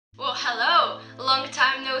Hello, long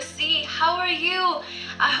time no see. How are you?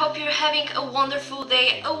 I hope you're having a wonderful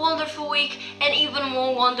day, a wonderful week, and even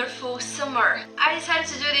more wonderful summer. I decided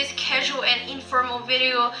to do this casual and informal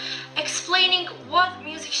video explaining what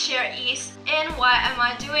music share is and why am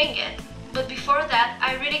I doing it. But before that,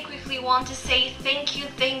 I really quickly want to say thank you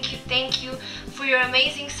for your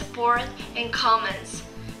amazing support and comments,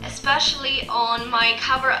 especially on my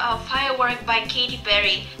cover of Firework by Katy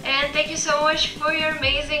Perry. And thank you so much for your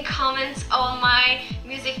amazing comments on my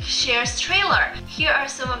Music Shares trailer. Here are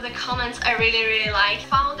some of the comments I really like. I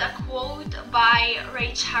found a quote by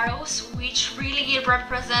Ray Charles which really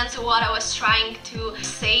represents what I was trying to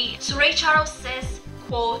say. So Ray Charles says,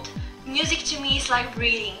 quote, "Music to me is like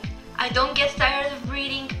breathing. I don't get tired of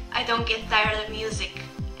breathing, I don't get tired of music."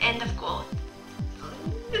 End of quote.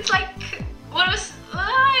 It's like,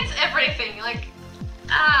 it's everything,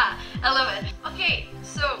 I love it. Okay,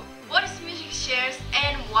 so what is Music Shares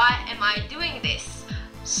and why am I doing this?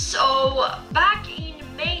 So back in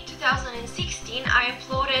May 2016, I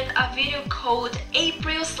uploaded a video called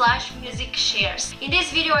April/Music Shares. In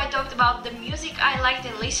this video I talked about the music I liked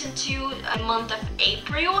and listened to in the month of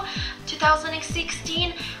April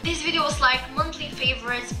 2016. This video was like monthly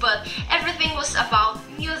favorites, but everything was about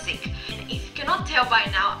music. And if you cannot tell by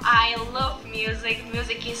now, I love music.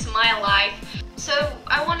 Music is my life. So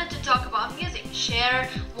I wanted to talk about music, share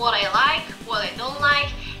what I like, what I don't like,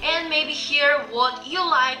 and maybe hear what you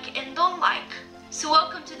like and don't like. So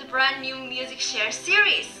welcome to the brand new Music Share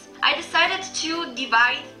series. I decided to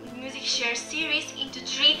divide the Music Share series into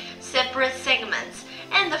 3 separate segments,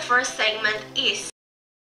 and the first segment is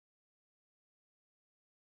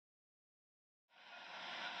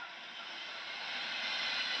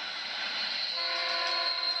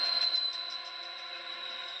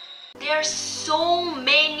there are so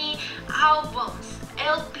many albums,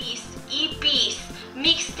 LPs, EPs,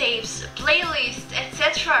 mixtapes, playlists,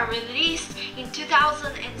 etc. released in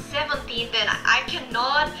 2017 that I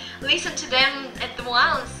cannot listen to them at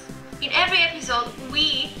once. In every episode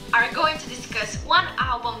we are going to discuss one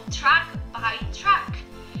album track by track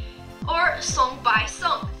or song by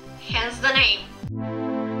song, hence the name.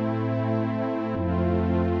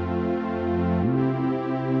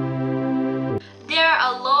 There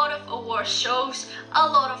are a lot of award shows, a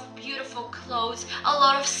lot of beautiful clothes, a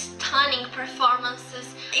lot of stunning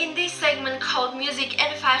performances. In this segment called Music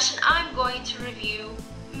and Fashion, I'm going to review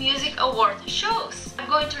music award shows. I'm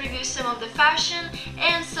going to review some of the fashion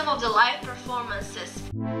and some of the live performances.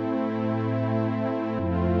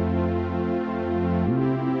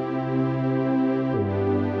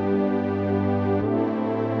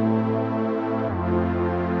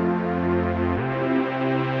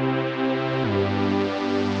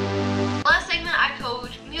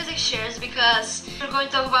 Shares because we're going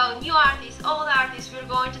to talk about new artists, old artists, we're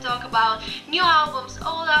going to talk about new albums,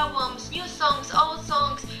 old albums, new songs, old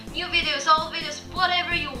songs, new videos, old videos,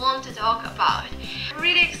 whatever you want to talk about. I'm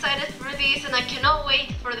really excited for this and I cannot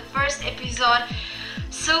wait for the first episode,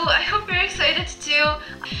 so I hope you're excited too.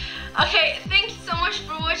 Okay, thank you so much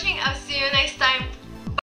for watching. I'll